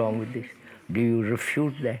we go along with this? Do you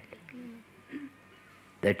refute that?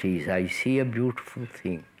 That is, I see a beautiful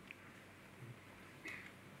thing,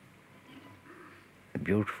 a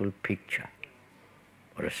beautiful picture,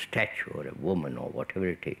 or a statue, or a woman, or whatever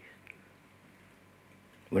it is.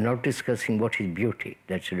 We're not discussing what is beauty,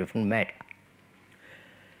 that's a different matter.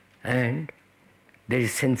 And there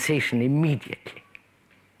is sensation immediately.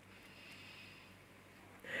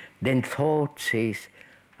 Then thought says,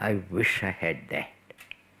 I wish I had that.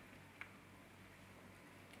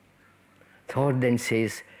 Thought then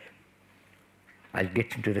says, I'll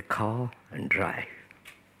get into the car and drive.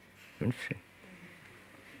 You understand?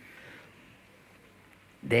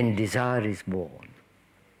 Then desire is born.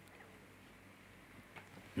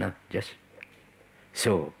 Now,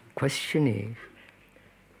 so, question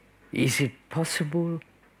is it possible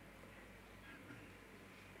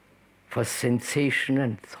for sensation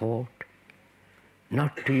and thought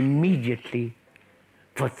not to immediately,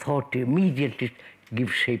 for thought to immediately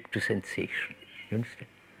give shape to sensation? You understand?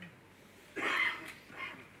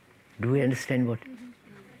 Do we understand what?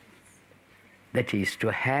 That is,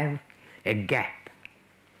 to have a gap.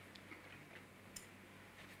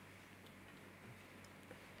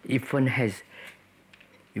 If we'll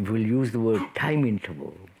use the word time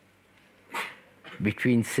interval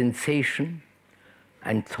between sensation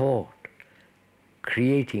and thought,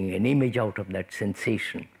 creating an image out of that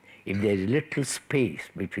sensation, if there is little space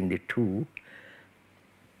between the two,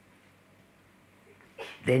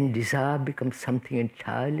 then desire becomes something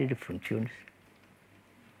entirely different. You understand?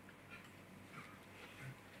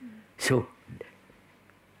 So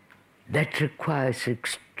that requires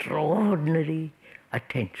extraordinary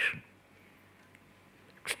attention,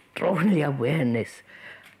 extraordinary awareness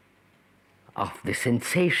of the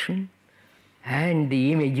sensation and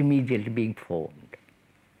the image immediately being formed.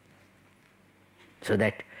 So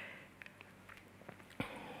that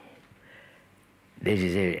There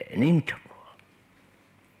is an interval.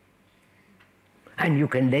 And you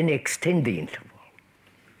can then extend the interval.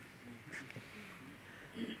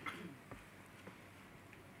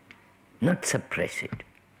 Not suppress it,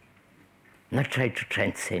 not try to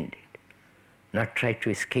transcend it, not try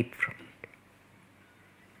to escape from it.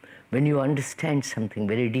 When you understand something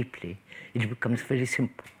very deeply, it becomes very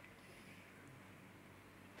simple.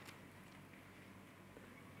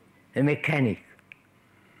 A mechanic,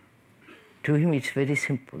 to him it's very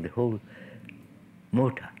simple, the whole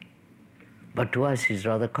motor. But to us it's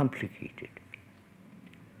rather complicated.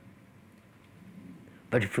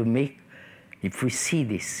 But if we see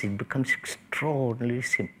this, it becomes extraordinarily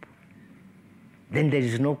simple. Then there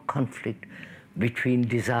is no conflict between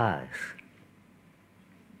desires.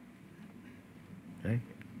 Right?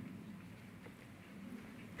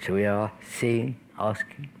 So we are saying,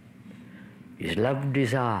 asking, is love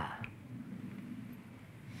desire?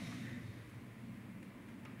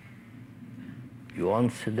 You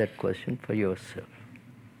answer that question for yourself.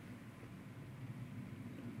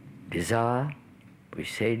 Desire, we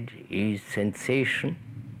said, is sensation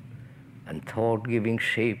and thought giving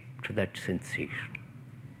shape to that sensation.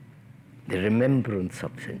 The remembrance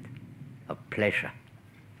of pleasure.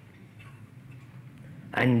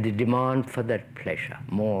 And the demand for that pleasure,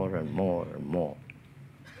 more and more and more.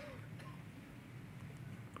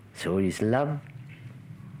 So is love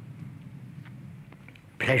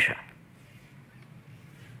pleasure?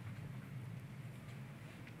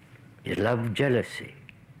 Is love jealousy,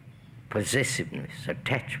 possessiveness,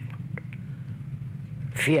 attachment,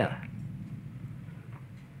 fear?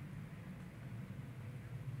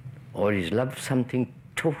 Or is love something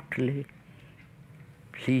totally,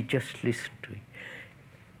 please just listen to it,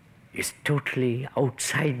 is totally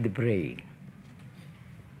outside the brain?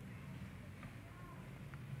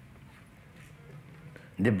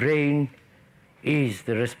 The brain is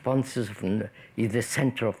the is the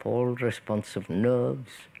center of all response of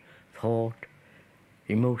nerves, thought,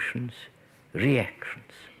 emotions,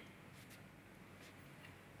 reactions.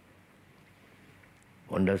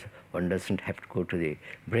 One doesn't have to go to the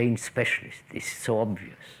brain specialist. This is so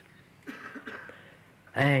obvious.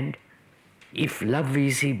 And if love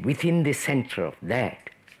is within the center of that,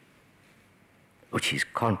 which is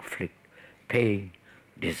conflict, pain,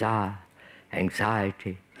 desire,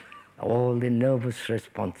 anxiety, all the nervous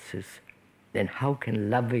responses, then how can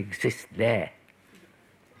love exist there?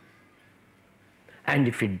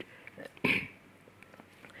 And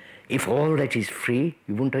if all that is free,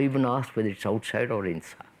 you won't even ask whether it's outside or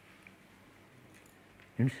inside.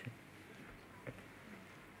 You see?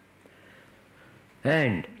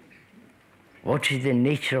 And what is the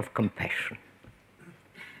nature of compassion?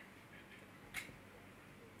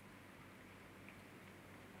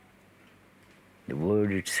 The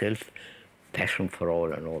word itself, passion for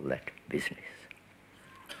all and all that business.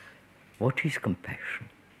 What is compassion?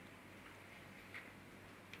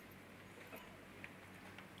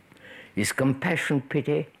 Is compassion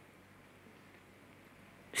pity?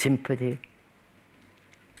 Sympathy?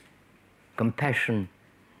 Compassion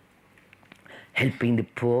helping the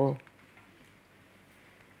poor?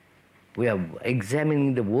 We are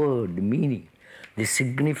examining the word, the meaning, the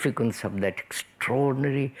significance of that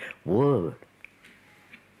extraordinary word.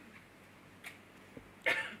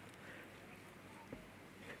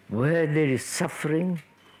 Where there is suffering,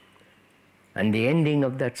 and the ending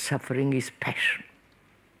of that suffering is passion.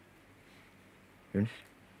 Yes?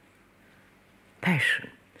 Passion.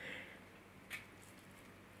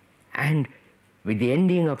 And with the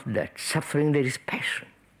ending of that suffering, there is passion.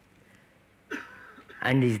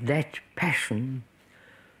 And is that passion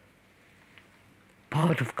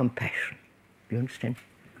part of compassion? Do you understand?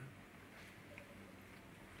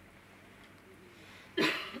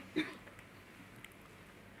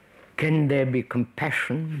 Can there be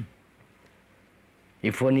compassion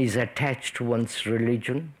if one is attached to one's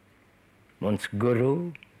religion, one's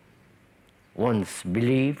guru, one's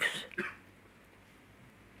beliefs,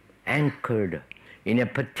 anchored in a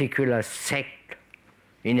particular sect,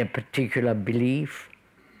 in a particular belief?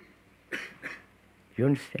 You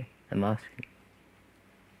understand? I'm asking.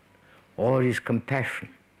 Or is compassion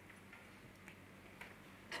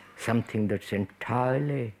something that's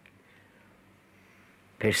entirely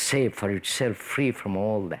per se for itself free from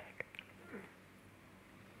all that?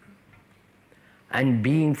 And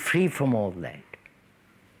being free from all that,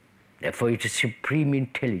 therefore it is supreme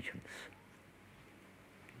intelligence.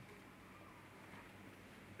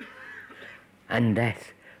 And that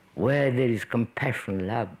where there is compassion,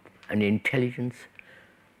 love, and intelligence,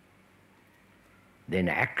 then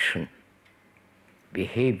action,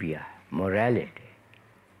 behavior, morality,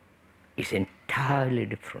 is entirely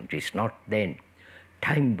different. It's not then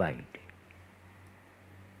time-binding.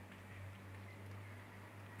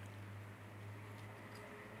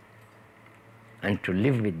 And to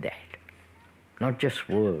live with that, not just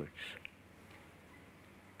words,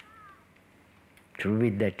 to live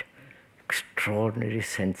with that extraordinary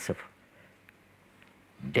sense of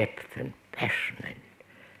depth and passion and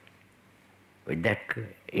with that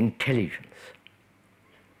intelligence.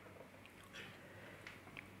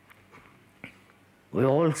 We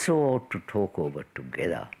also ought to talk over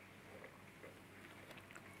together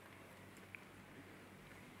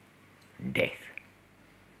death.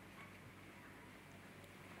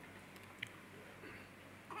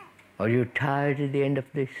 Are you tired at the end of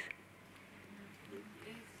this?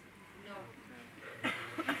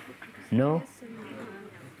 No?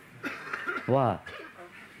 Why?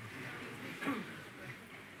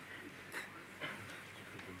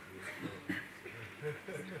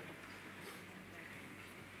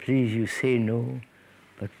 Please, you say no,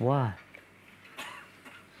 but why?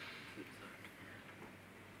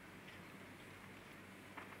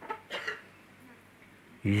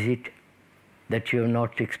 Is it that you have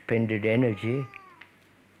not expended energy?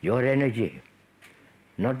 Your energy,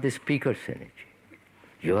 not the speaker's energy.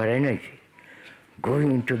 Your energy,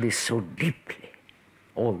 going into this so deeply,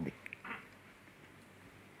 all this.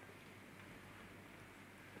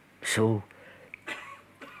 So,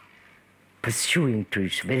 pursuing to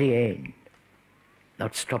its very end,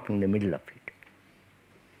 not stopping in the middle of it.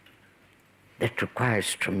 That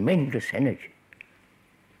requires tremendous energy.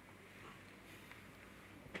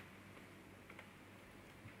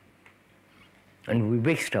 And we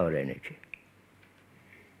waste our energy.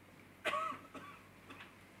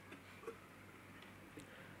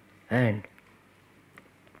 And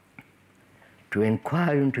to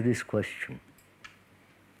inquire into this question,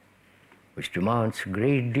 which demands a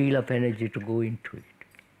great deal of energy to go into it,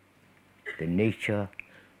 the nature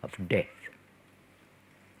of death,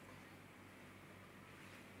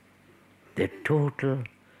 the total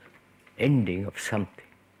ending of something.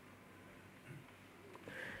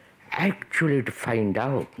 Actually to find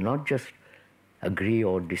out, not just agree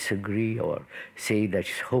or disagree or say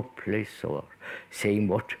that's hopeless or saying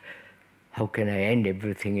how can I end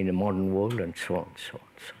everything in the modern world and so on, so on,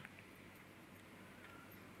 so on.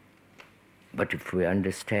 But if we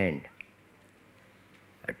understand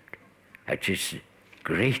at its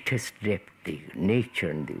greatest depth the nature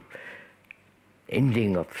and the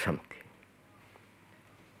ending of something,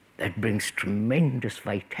 that brings tremendous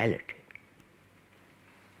vitality,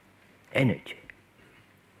 energy.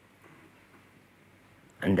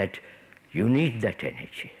 And that you need that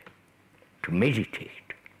energy to meditate,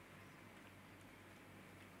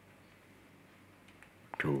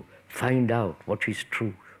 to find out what is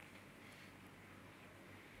truth,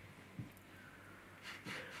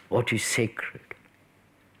 what is sacred.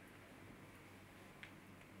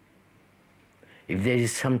 If there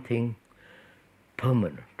is something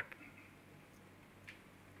permanent,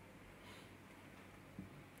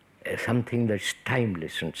 something that's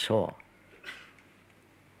timeless and so on,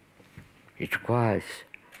 it requires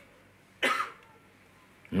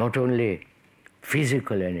not only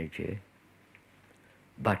physical energy,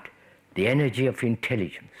 but the energy of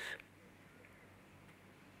intelligence.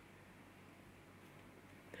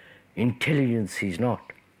 Intelligence is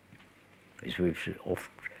not, as we've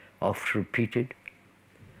oft repeated,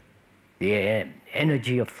 the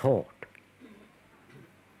energy of thought.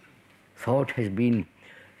 Thought has been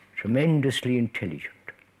tremendously intelligent.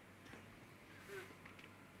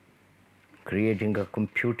 Creating a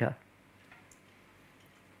computer,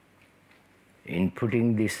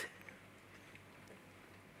 inputting this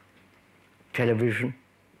television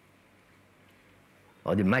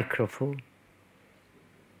or the microphone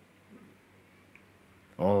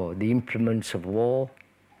or the implements of war,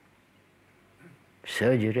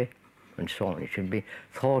 surgery, and so on.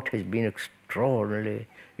 Thought has been extraordinarily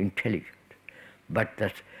intelligent. But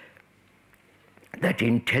that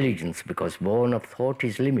intelligence, because born of thought,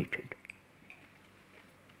 is limited.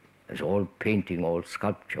 As all painting, all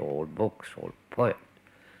sculpture, all books, all poems,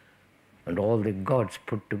 and all the gods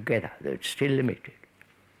put together, it's still limited.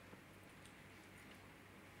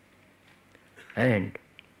 And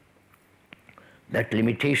that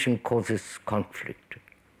limitation causes conflict,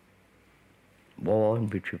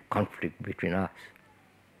 conflict between us,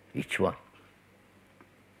 each one.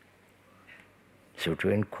 So to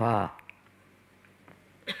inquire,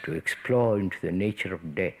 to explore into the nature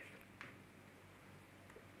of death,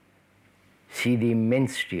 see the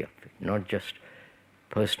immensity of it, not just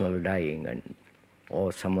personal dying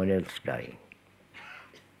or someone else dying.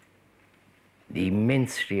 The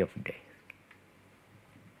immensity of death.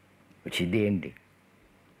 which is the ending.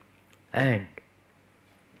 And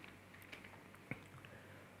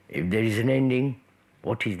if there is an ending,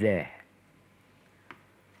 what is there?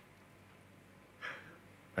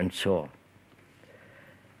 And so on.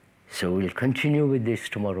 So we'll continue with this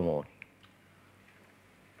tomorrow morning,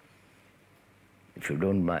 if you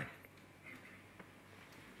don't mind.